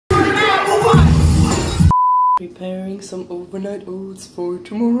Preparing some overnight oats for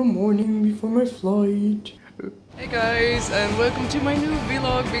tomorrow morning before my flight. Hey guys, and welcome to my new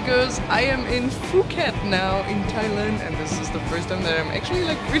vlog because I am in Phuket now in Thailand, and this is the first time that I'm actually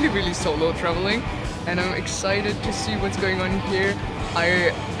like really solo traveling, and I'm excited to see what's going on here. I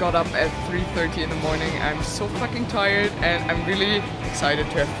got up at 3:30 in the morning. I'm so fucking tired and I'm really excited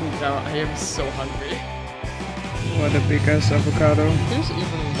to have food now. I am so hungry. What a big ass avocado. There's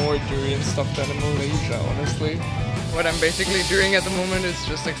even more durian stuff than in Malaysia, honestly. What I'm basically doing at the moment is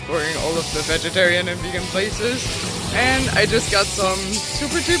just exploring all of the vegetarian and vegan places. And I just got some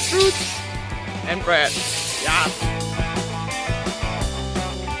super cheap fruits and bread. Yeah.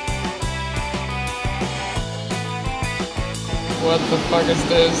 What the fuck is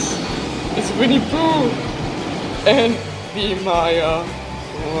this? It's Winnie Pooh and Be Maya.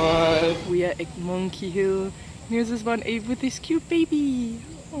 What? We are at Monkey Hill. Here's this one ape with this cute baby.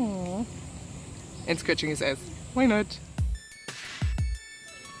 Aww. And scratching his ass. Why not?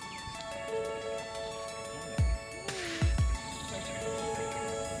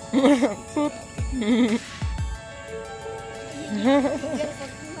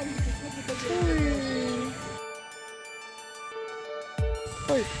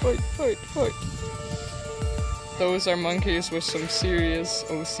 Fight. Those are monkeys with some serious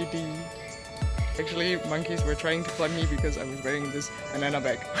OCD. Actually, monkeys were trying to climb me because I was wearing this banana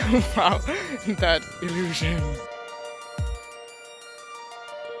bag. Wow, that illusion.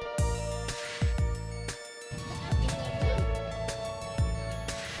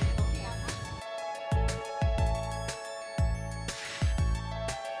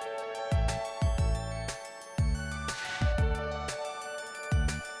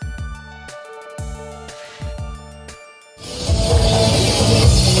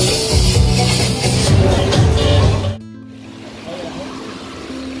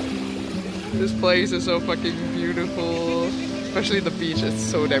 This place is so fucking beautiful, especially the beach. It's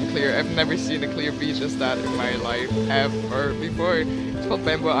so damn clear. I've never seen a clear beach as that in my life ever before. It's called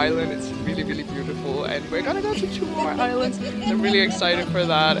Bangla Island. It's really beautiful, and we're gonna go to 2 more islands. I'm really excited for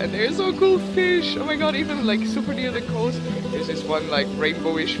that, and there's so cool fish. Oh my god, even like super near the coast there's this one like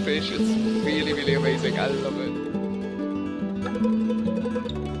rainbowish fish. It's really amazing. I love it.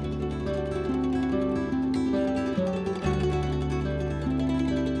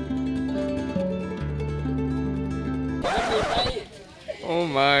 Oh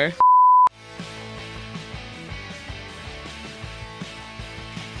my.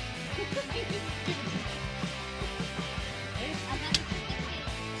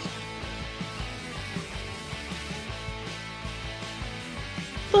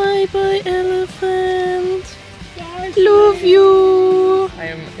 Bye elephant. I love you. I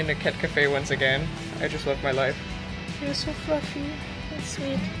am in a cat cafe once again. I just love my life. You're so fluffy and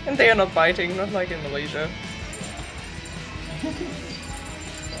sweet. And they are not biting, not like in Malaysia.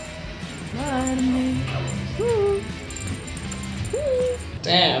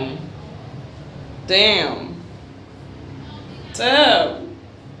 Damn.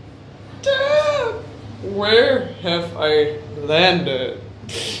 Where have I landed?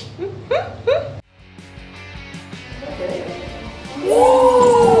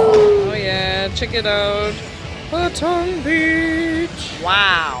 Oh yeah, check it out. Patong Beach.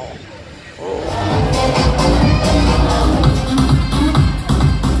 Wow.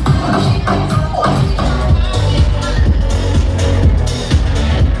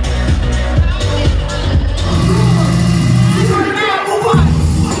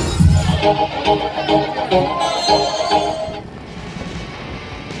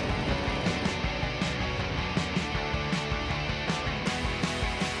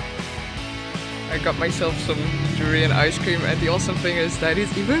 I got myself some durian ice cream, and the awesome thing is that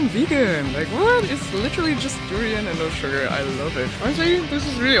it's even vegan. Like what? It's literally just durian and no sugar. I love it. Honestly, this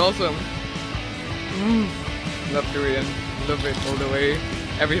is really awesome. Love durian. Love it all the way.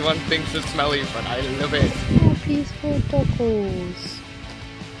 Everyone thinks it's smelly, but I love it. Oh, peaceful doggos.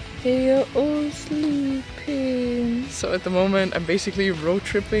 They are all sleeping. So at the moment I'm basically road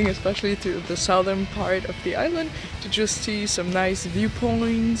tripping, especially to the southern part of the island, to just see some nice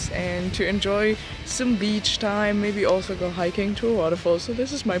viewpoints and to enjoy some beach time, maybe also go hiking to a waterfall. So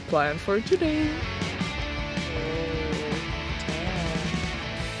this is my plan for today.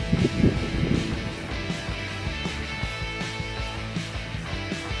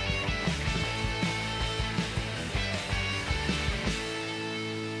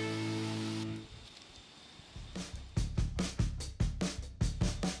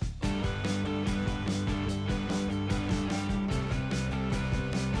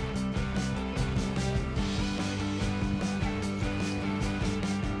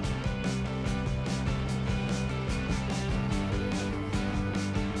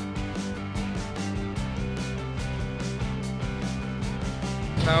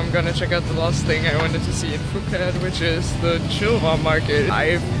 now I'm gonna check out the last thing I wanted to see in Phuket, which is the Chilwa market.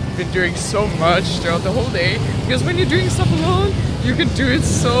 I've been doing so much throughout the whole day, because when you're doing stuff alone, you can do it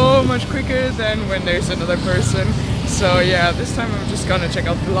so much quicker than when there's another person. So yeah, this time I'm just gonna check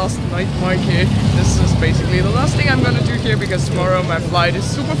out the last night market. This is basically the last thing I'm gonna do here, because tomorrow my flight is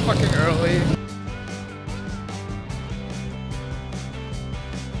super fucking early.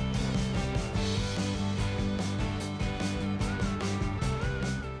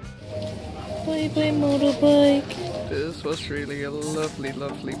 Play motorbike. This was really a lovely,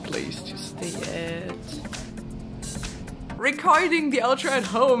 lovely place to stay at. Recording the outro at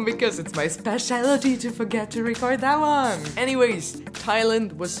home because it's my specialty to forget to record that one. Anyways,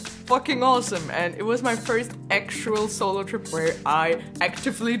 Thailand was fucking awesome, and it was my first actual solo trip where I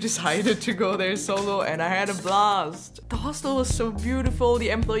actively decided to go there solo, and I had a blast. The hostel was so beautiful, the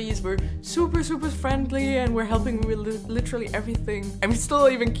employees were super friendly and were helping me with literally everything. I'm still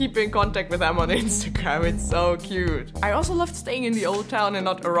even keeping contact with them on Instagram, it's so cute. I also loved staying in the old town and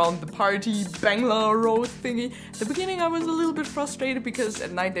not around the party Bangla Road thingy. At the beginning I was a little bit frustrated because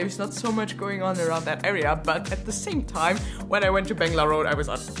at night there's not so much going on around that area, but at the same time, when I went to Bangla Road, I was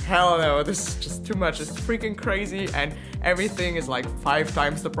like, hell no, this is just too much, it's freaking crazy, and everything is like 5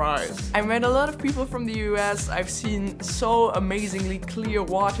 times the price. I met a lot of people from the US, I've seen so amazingly clear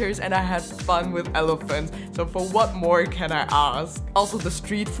waters, and I had fun with elephants, so for what more can I ask? Also, the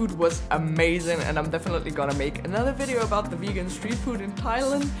street food was amazing, and I'm definitely gonna make another video about the vegan street food in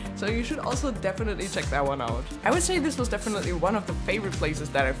Thailand, so you should also definitely check that one out. I would say this was definitely one of the favorite places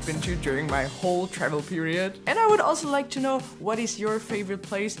that I've been to during my whole travel period. And I would also like to know, what is your favorite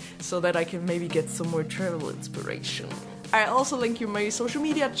place, so that I can maybe get some more travel inspiration. I also link you my social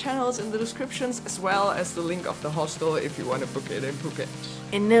media channels in the descriptions, as well as the link of the hostel if you want to book it in Phuket.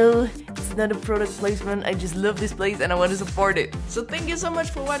 And no, it's not a product placement, I just love this place and I want to support it. So thank you so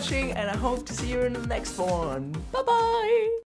much for watching, and I hope to see you in the next one. Bye bye!